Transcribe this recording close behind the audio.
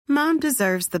Mom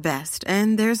deserves the best,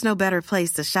 and there's no better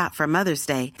place to shop for Mother's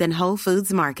Day than Whole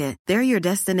Foods Market. They're your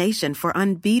destination for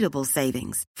unbeatable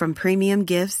savings, from premium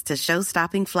gifts to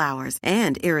show-stopping flowers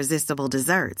and irresistible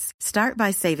desserts. Start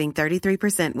by saving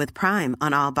 33% with Prime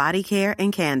on all body care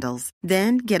and candles.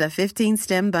 Then get a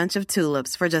 15-stem bunch of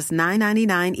tulips for just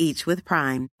 $9.99 each with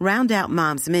Prime. Round out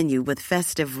Mom's menu with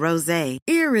festive rosé,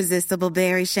 irresistible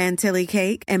berry chantilly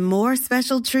cake, and more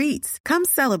special treats. Come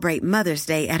celebrate Mother's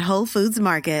Day at Whole Foods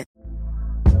Market.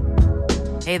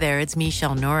 Hey there, it's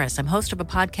Michelle Norris. I'm host of a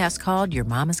podcast called Your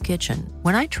Mama's Kitchen.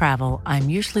 When I travel, I'm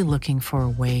usually looking for a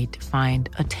way to find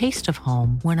a taste of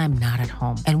home when I'm not at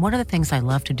home. And one of the things I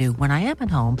love to do when I am at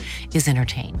home is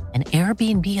entertain. And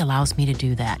Airbnb allows me to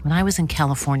do that. When I was in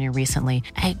California recently,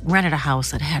 I rented a house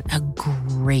that had a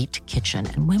great kitchen.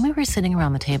 And when we were sitting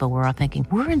around the table, we were all thinking,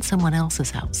 we're in someone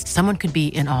else's house. Someone could be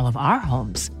in all of our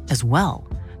homes as well.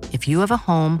 If you have a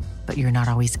home, but you're not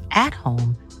always at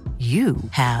home, you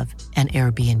have an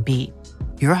Airbnb.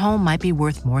 Your home might be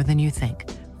worth more than you think.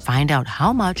 Find out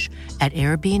how much at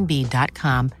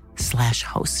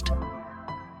airbnb.com/host.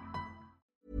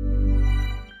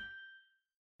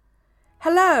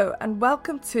 Hello, and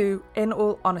welcome to In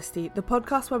All Honesty, the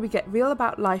podcast where we get real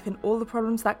about life and all the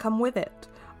problems that come with it.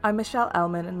 I'm Michelle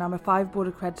Elman, and I'm a 5-board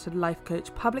accredited life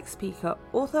coach, public speaker,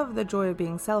 author of The Joy of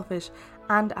Being Selfish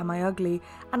and Am I Ugly,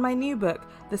 and my new book,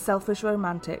 The Selfish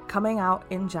Romantic, coming out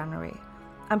in January.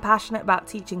 I'm passionate about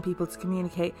teaching people to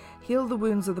communicate, heal the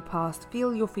wounds of the past,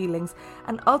 feel your feelings,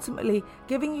 and ultimately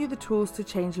giving you the tools to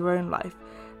change your own life.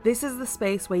 This is the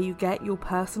space where you get your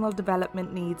personal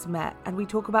development needs met, and we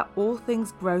talk about all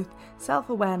things growth,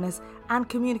 self-awareness, and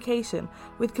communication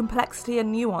with complexity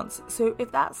and nuance. So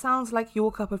if that sounds like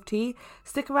your cup of tea,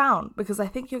 stick around because I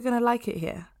think you're going to like it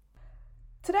here.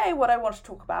 Today, what I want to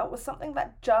talk about was something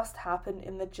that just happened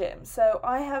in the gym. So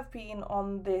I have been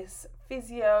on this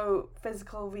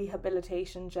physical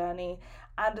rehabilitation journey,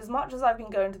 and as much as I've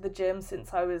been going to the gym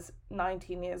since I was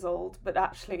 19 years old, but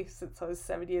actually since I was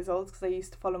 7 years old because I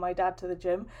used to follow my dad to the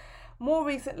gym, more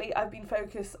recently I've been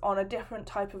focused on a different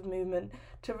type of movement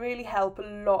to really help a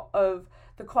lot of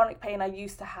the chronic pain I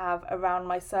used to have around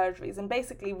my surgeries, and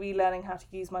basically relearning how to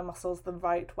use my muscles the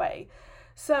right way.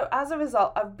 So as a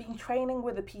result, I've been training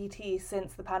with a PT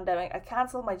since the pandemic. I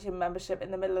cancelled my gym membership in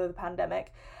the middle of the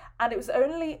pandemic, and it was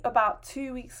only about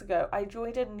 2 weeks ago I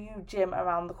joined a new gym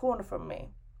around the corner from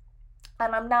me.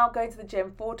 And I'm now going to the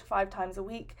gym 4 to 5 times a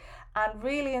week and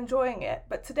really enjoying it.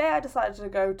 But today I decided to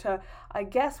go to, I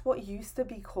guess, what used to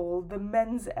be called the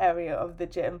men's area of the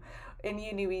gym. In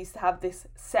uni, we used to have this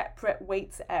separate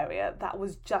weights area that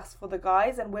was just for the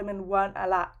guys, and women weren't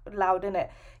allowed in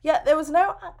it. Yet there was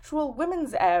no actual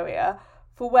women's area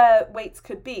for where weights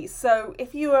could be. So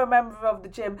if you were a member of the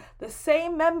gym, the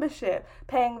same membership,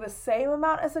 paying the same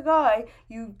amount as a guy,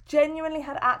 you genuinely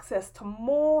had access to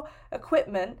more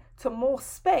equipment, to more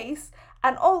space,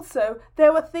 and also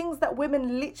there were things that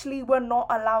women literally were not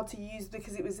allowed to use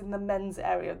because it was in the men's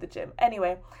area of the gym.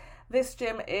 Anyway, this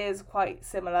gym is quite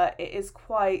similar. It is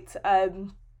quite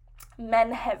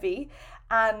men heavy,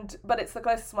 but it's the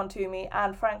closest one to me,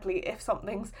 and frankly, if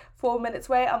something's 4 minutes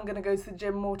away, I'm going to go to the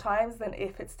gym more times than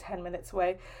if it's 10 minutes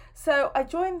away. So I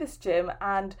joined this gym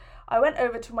and I went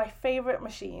over to my favourite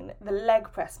machine, the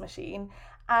leg press machine,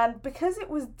 and because it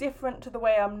was different to the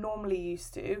way I'm normally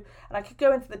used to, and I could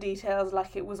go into the details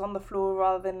like it was on the floor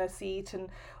rather than a seat, and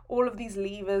all of these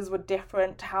levers were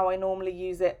different to how I normally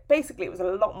use it. Basically, it was a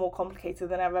lot more complicated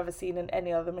than I've ever seen in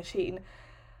any other machine.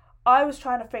 I was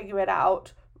trying to figure it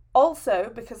out. Also,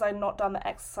 because I'd not done the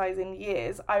exercise in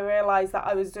years, I realised that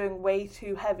I was doing way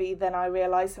too heavy than I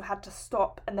realised, so I had to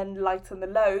stop and then lighten the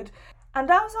load. And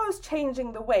as I was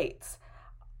changing the weights,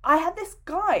 I had this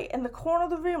guy in the corner of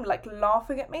the room, like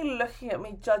laughing at me, looking at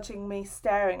me, judging me,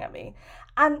 staring at me.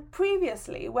 And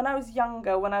previously, when I was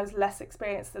younger, when I was less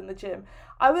experienced in the gym,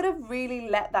 I would have really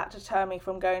let that deter me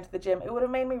from going to the gym. It would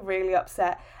have made me really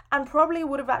upset and probably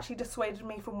would have actually dissuaded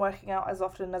me from working out as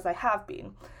often as I have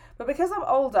been. But because I'm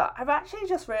older, I've actually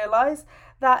just realised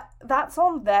that that's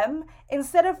on them.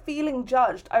 Instead of feeling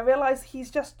judged, I realise he's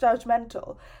just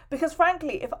judgmental. Because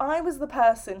frankly, if I was the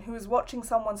person who was watching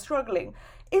someone struggling,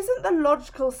 isn't the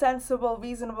logical, sensible,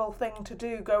 reasonable thing to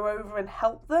do go over and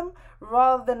help them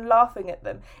rather than laughing at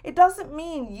them? It doesn't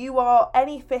mean you are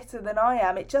any fitter than I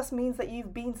am. It just means that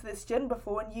you've been to this gym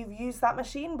before and you've used that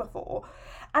machine before.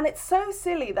 And it's so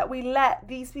silly that we let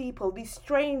these people, these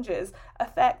strangers,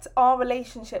 affect our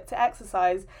relationship to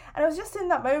exercise. And it was just in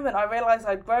that moment I realised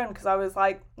I'd grown, because I was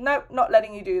like, nope, not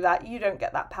letting you do that. You don't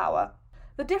get that power.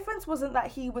 The difference wasn't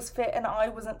that he was fit and I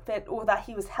wasn't fit, or that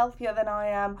he was healthier than I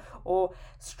am, or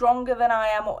stronger than I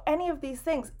am, or any of these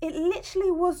things. It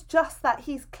literally was just that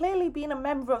he's clearly been a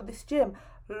member of this gym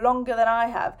longer than I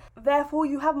have. Therefore,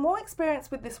 you have more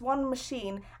experience with this one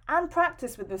machine and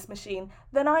practice with this machine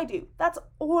than I do. That's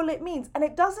all it means. And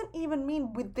it doesn't even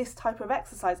mean with this type of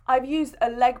exercise. I've used a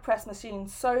leg press machine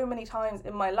so many times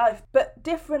in my life, but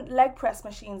different leg press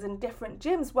machines in different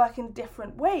gyms work in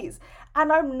different ways.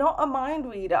 And I'm not a mind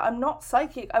reader. I'm not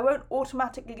psychic. I won't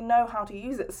automatically know how to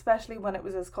use it, especially when it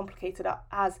was as complicated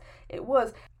as it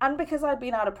was. And because I'd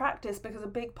been out of practice, because a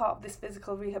big part of this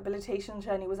physical rehabilitation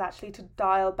journey was actually to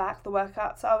dial back the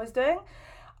workouts I was doing,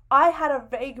 I had a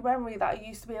vague memory that I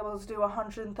used to be able to do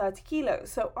 130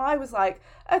 kilos. So I was like,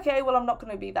 okay, well, I'm not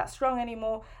going to be that strong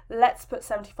anymore. Let's put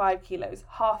 75 kilos,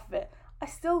 half of it. I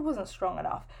still wasn't strong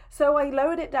enough. So I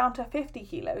lowered it down to 50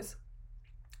 kilos.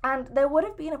 And there would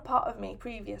have been a part of me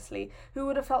previously who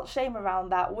would have felt shame around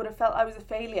that, would have felt I was a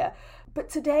failure. But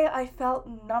today I felt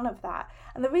none of that.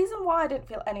 And the reason why I didn't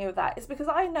feel any of that is because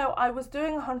I know I was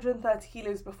doing 130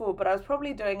 kilos before, but I was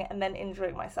probably doing it and then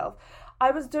injuring myself.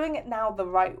 I was doing it now the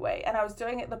right way, and I was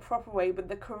doing it the proper way with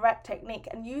the correct technique,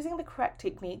 and using the correct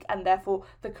technique and therefore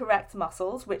the correct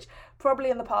muscles, which probably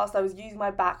in the past I was using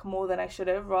my back more than I should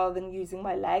have rather than using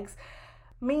my legs,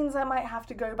 means I might have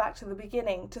to go back to the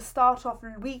beginning to start off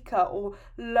weaker or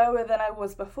lower than I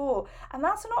was before. And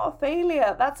that's not a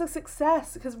failure, that's a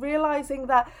success, because realizing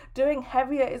that doing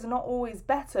heavier is not always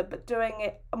better, but doing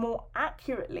it more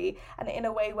accurately and in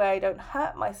a way where I don't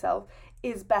hurt myself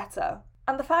is better.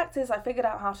 And the fact is, I figured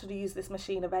out how to use this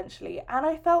machine eventually, and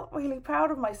I felt really proud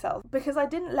of myself because I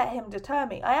didn't let him deter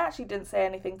me. I actually didn't say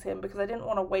anything to him because I didn't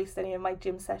want to waste any of my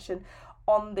gym session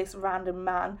on this random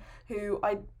man who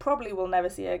I probably will never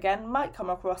see again, might come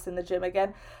across in the gym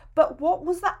again. But what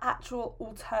was the actual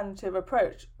alternative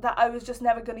approach? That I was just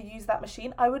never going to use that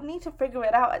machine? I would need to figure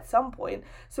it out at some point.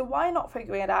 So why not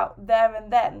figuring it out there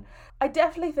and then? I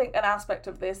definitely think an aspect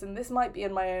of this, and this might be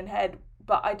in my own head,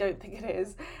 but I don't think it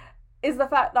is the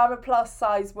fact that I'm a plus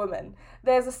size woman.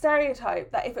 There's a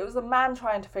stereotype that if it was a man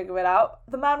trying to figure it out,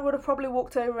 the man would have probably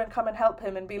walked over and come and help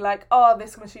him and be like, oh,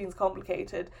 this machine's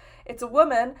complicated. It's a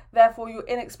woman, therefore you're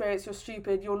inexperienced, you're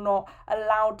stupid, you're not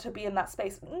allowed to be in that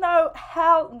space. No,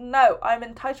 hell no. I'm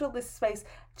entitled to this space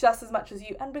just as much as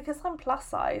you. And because I'm plus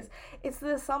size, it's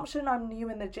the assumption I'm new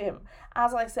in the gym.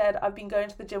 As I said, I've been going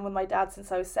to the gym with my dad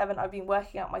since I was 7. I've been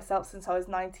working out myself since I was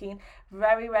 19.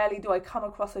 Very rarely do I come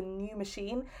across a new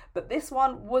machine, but this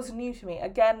one was new to me.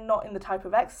 Again, not in the type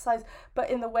of exercise, but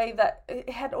in the way that it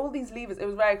had all these levers. It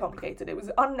was very complicated. It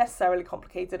was unnecessarily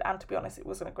complicated, and to be honest, it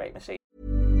wasn't a great machine.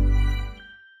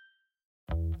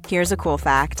 Here's a cool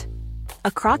fact.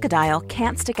 A crocodile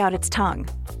can't stick out its tongue.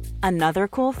 Another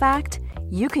cool fact,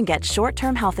 you can get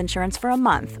short-term health insurance for a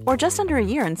month or just under a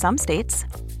year in some states.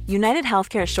 United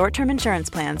Healthcare short-term insurance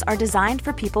plans are designed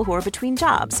for people who are between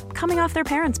jobs, coming off their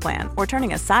parents' plan, or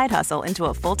turning a side hustle into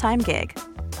a full-time gig.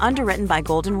 Underwritten by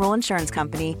Golden Rule Insurance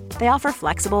Company, they offer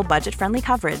flexible, budget-friendly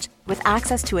coverage with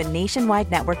access to a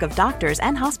nationwide network of doctors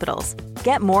and hospitals.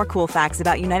 Get more cool facts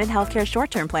about United Healthcare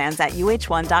short-term plans at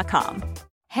uh1.com.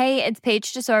 Hey, it's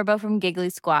Paige DeSorbo from Giggly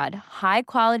Squad. High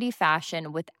quality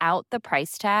fashion without the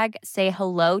price tag. Say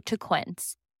hello to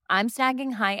Quince. I'm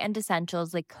snagging high-end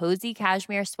essentials like cozy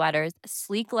cashmere sweaters,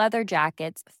 sleek leather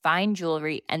jackets, fine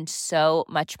jewelry, and so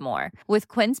much more. With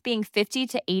Quince being 50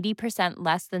 to 80%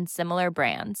 less than similar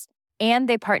brands. And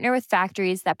they partner with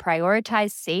factories that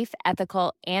prioritize safe,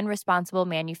 ethical, and responsible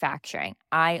manufacturing.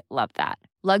 I love that.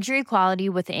 Luxury quality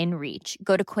within reach.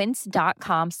 Go to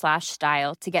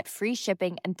quince.com/style to get free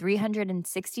shipping and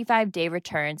 365-day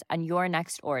returns on your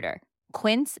next order.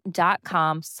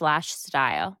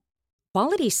 Quince.com/style.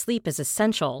 Quality sleep is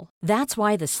essential. That's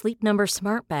why the Sleep Number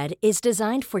Smart Bed is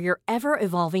designed for your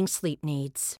ever-evolving sleep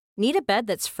needs. Need a bed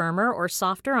that's firmer or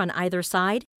softer on either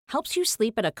side? Helps you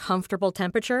sleep at a comfortable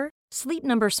temperature? Sleep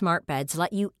Number Smart Beds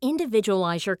let you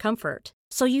individualize your comfort,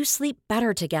 so you sleep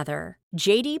better together.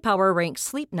 J.D. Power ranks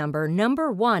Sleep Number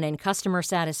number 1 in customer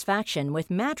satisfaction with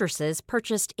mattresses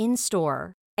purchased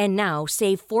in-store. And now,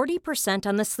 save 40%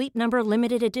 on the Sleep Number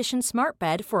Limited Edition Smart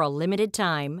Bed for a limited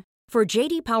time. For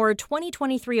J.D. Power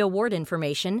 2023 award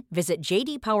information, visit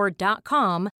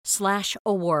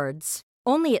jdpower.com/awards.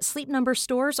 Only at Sleep Number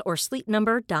stores or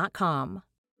sleepnumber.com.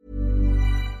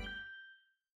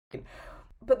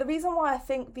 But the reason why I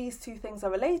think these two things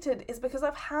are related is because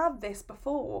I've had this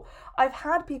before. I've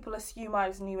had people assume I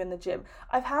was new in the gym.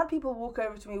 I've had people walk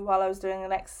over to me while I was doing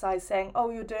an exercise saying,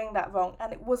 oh, you're doing that wrong.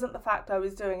 And it wasn't the fact I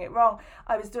was doing it wrong.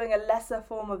 I was doing a lesser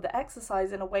form of the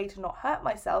exercise in a way to not hurt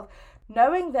myself,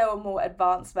 knowing there were more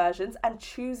advanced versions and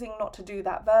choosing not to do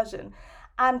that version.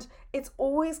 And it's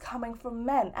always coming from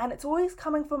men, and it's always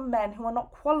coming from men who are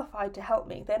not qualified to help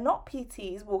me. They're not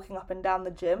PTs walking up and down the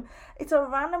gym. It's a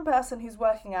random person who's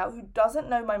working out, who doesn't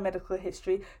know my medical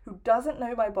history, who doesn't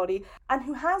know my body, and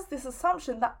who has this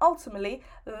assumption that ultimately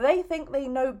they think they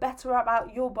know better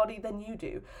about your body than you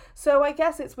do. So I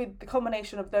guess it's with the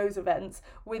combination of those events,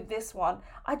 with this one,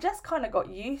 I just kind of got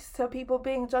used to people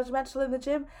being judgmental in the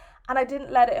gym, and I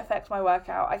didn't let it affect my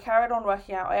workout. I carried on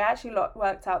working out. I actually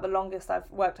worked out the longest I've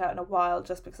worked out in a while,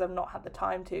 just because I've not had the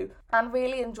time to, and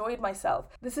really enjoyed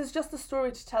myself. This is just a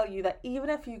story to tell you that even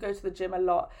if you go to the gym a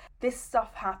lot, this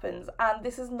stuff happens, and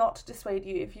this is not to dissuade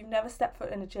you. If you've never stepped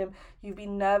foot in a gym, you've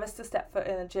been nervous to step foot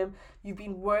in a gym, you've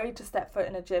been worried to step foot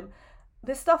in a gym,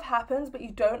 this stuff happens, but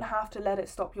you don't have to let it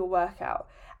stop your workout.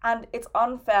 And it's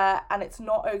unfair, and it's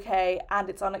not okay, and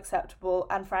it's unacceptable.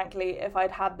 And frankly, if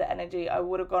I'd had the energy, I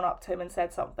would have gone up to him and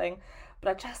said something. But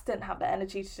I just didn't have the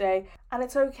energy today. And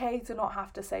it's okay to not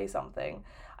have to say something.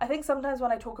 I think sometimes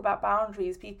when I talk about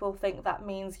boundaries, people think that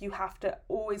means you have to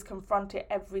always confront it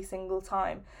every single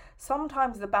time.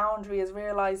 Sometimes the boundary is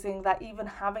realizing that even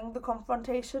having the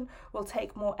confrontation will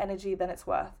take more energy than it's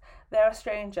worth. They're a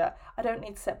stranger. I don't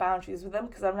need to set boundaries with them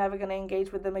because I'm never going to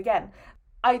engage with them again.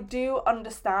 I do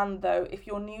understand though, if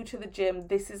you're new to the gym,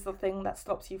 this is the thing that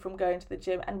stops you from going to the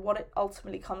gym, and what it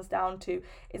ultimately comes down to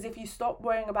is if you stop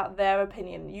worrying about their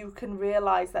opinion, you can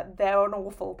realise that they're an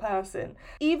awful person.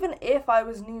 Even if I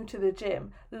was new to the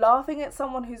gym, laughing at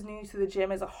someone who's new to the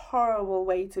gym is a horrible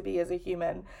way to be as a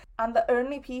human. And the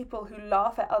only people who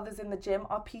laugh at others in the gym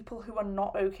are people who are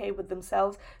not okay with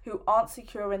themselves, who aren't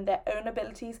secure in their own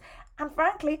abilities, and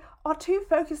frankly, are too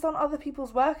focused on other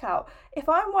people's workout. If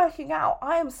I'm working out,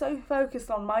 I am so focused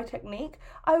on my technique,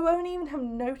 I won't even have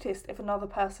noticed if another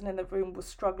person in the room was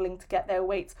struggling to get their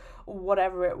weights or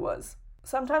whatever it was.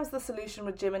 Sometimes the solution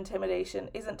with gym intimidation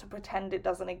isn't to pretend it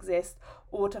doesn't exist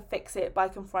or to fix it by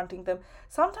confronting them.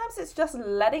 Sometimes it's just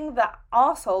letting that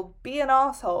arsehole be an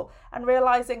arsehole and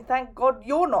realising, thank God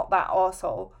you're not that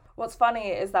arsehole. What's funny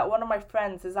is that one of my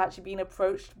friends has actually been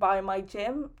approached by my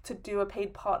gym to do a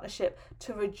paid partnership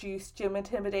to reduce gym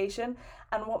intimidation.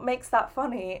 And what makes that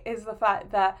funny is the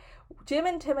fact that gym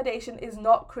intimidation is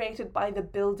not created by the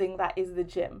building that is the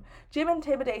gym. Gym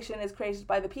intimidation is created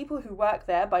by the people who work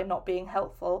there by not being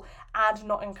helpful and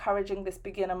not encouraging this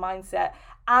beginner mindset,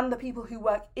 and the people who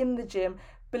work in the gym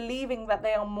believing that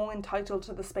they are more entitled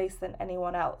to the space than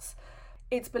anyone else.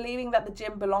 It's believing that the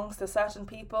gym belongs to certain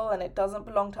people and it doesn't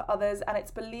belong to others, and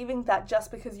it's believing that just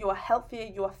because you are healthier,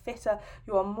 you are fitter,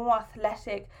 you are more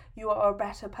athletic, you are a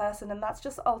better person, and that's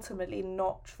just ultimately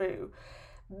not true.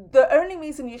 The only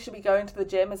reason you should be going to the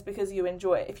gym is because you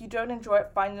enjoy it. If you don't enjoy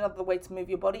it, find another way to move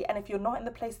your body, and if you're not in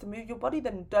the place to move your body,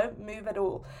 then don't move at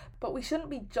all. But we shouldn't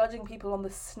be judging people on the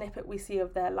snippet we see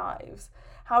of their lives.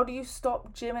 How do you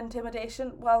stop gym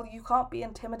intimidation? Well, you can't be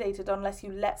intimidated unless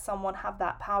you let someone have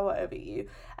that power over you.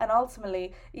 And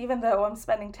ultimately, even though I'm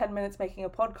spending 10 minutes making a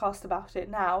podcast about it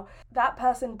now, that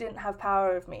person didn't have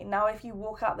power over me. Now, if you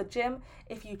walk out the gym,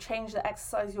 if you change the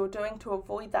exercise you're doing to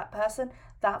avoid that person,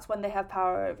 that's when they have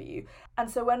power over you. And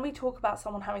so when we talk about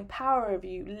someone having power over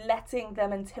you, letting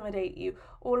them intimidate you,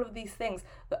 all of these things,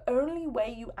 the only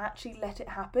way you actually let it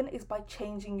happen is by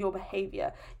changing your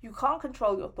behavior. You can't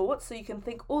control your thoughts, so you can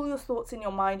think all your thoughts in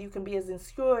your mind, you can be as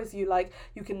insecure as you like,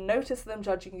 you can notice them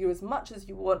judging you as much as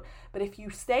you want, but if you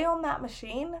stay on that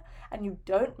machine and you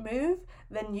don't move,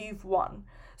 then you've won.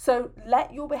 So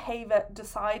let your behavior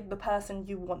decide the person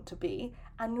you want to be,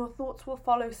 and your thoughts will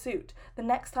follow suit. The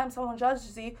next time someone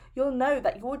judges you, you'll know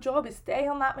that your job is stay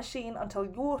on that machine until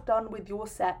you're done with your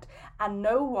set, and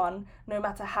no one, no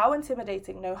matter how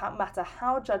intimidating, no matter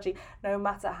how judgy, no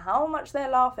matter how much they're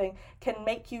laughing, can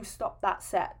make you stop that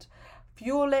set.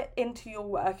 Fuel it into your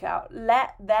workout.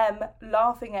 Let them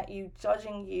laughing at you,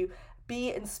 judging you,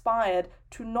 be inspired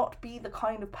to not be the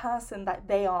kind of person that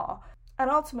they are. And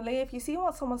ultimately, if you see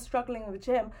someone's struggling in the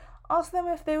gym, ask them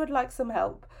if they would like some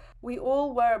help. We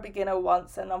all were a beginner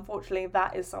once, and unfortunately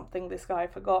that is something this guy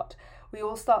forgot. We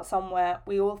all start somewhere,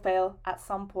 we all fail at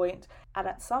some point, and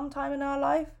at some time in our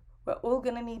life, we're all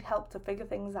going to need help to figure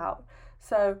things out.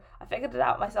 So I figured it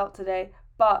out myself today,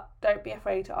 but don't be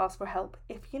afraid to ask for help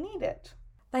if you need it.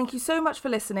 Thank you so much for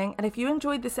listening, and if you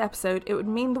enjoyed this episode, it would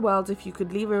mean the world if you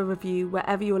could leave a review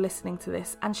wherever you're listening to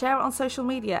this and share it on social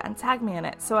media and tag me in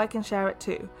it so I can share it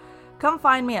too. Come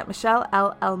find me at Michelle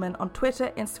L. Elman on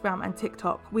Twitter, Instagram and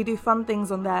TikTok. We do fun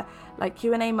things on there like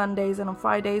Q&A Mondays, and on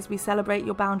Fridays we celebrate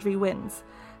your boundary wins.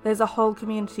 There's a whole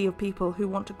community of people who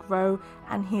want to grow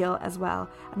and heal as well,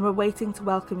 and we're waiting to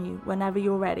welcome you whenever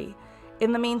you're ready.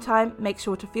 In the meantime, make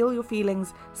sure to feel your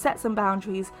feelings, set some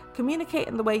boundaries, communicate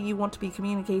in the way you want to be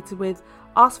communicated with,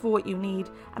 ask for what you need,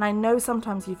 and I know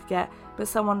sometimes you forget, but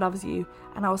someone loves you,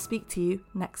 and I will speak to you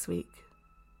next week.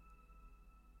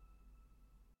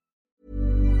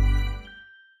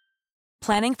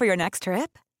 Planning for your next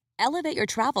trip? Elevate your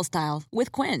travel style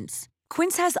with Quince.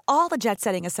 Quince has all the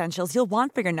jet-setting essentials you'll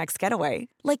want for your next getaway,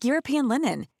 like European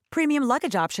linen, premium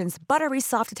luggage options, buttery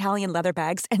soft Italian leather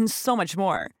bags, and so much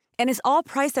more. And is all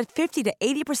priced at 50 to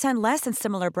 80% less than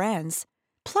similar brands.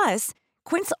 Plus,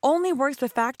 Quince only works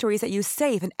with factories that use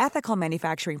safe and ethical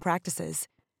manufacturing practices.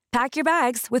 Pack your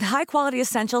bags with high-quality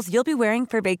essentials you'll be wearing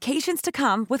for vacations to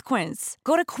come with Quince.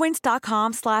 Go to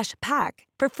quince.com/pack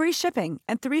for free shipping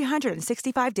and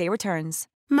 365-day returns.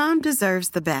 Mom deserves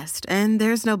the best, and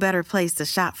there's no better place to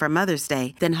shop for Mother's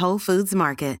Day than Whole Foods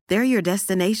Market. They're your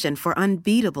destination for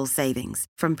unbeatable savings,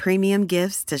 from premium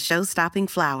gifts to show-stopping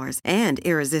flowers and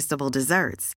irresistible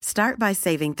desserts. Start by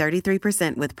saving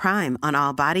 33% with Prime on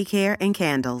all body care and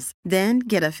candles. Then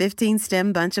get a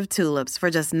 15-stem bunch of tulips for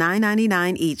just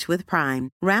 $9.99 each with Prime.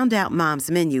 Round out Mom's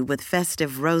menu with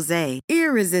festive rosé,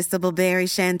 irresistible berry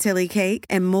chantilly cake,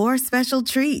 and more special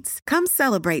treats. Come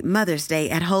celebrate Mother's Day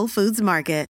at Whole Foods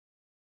Market.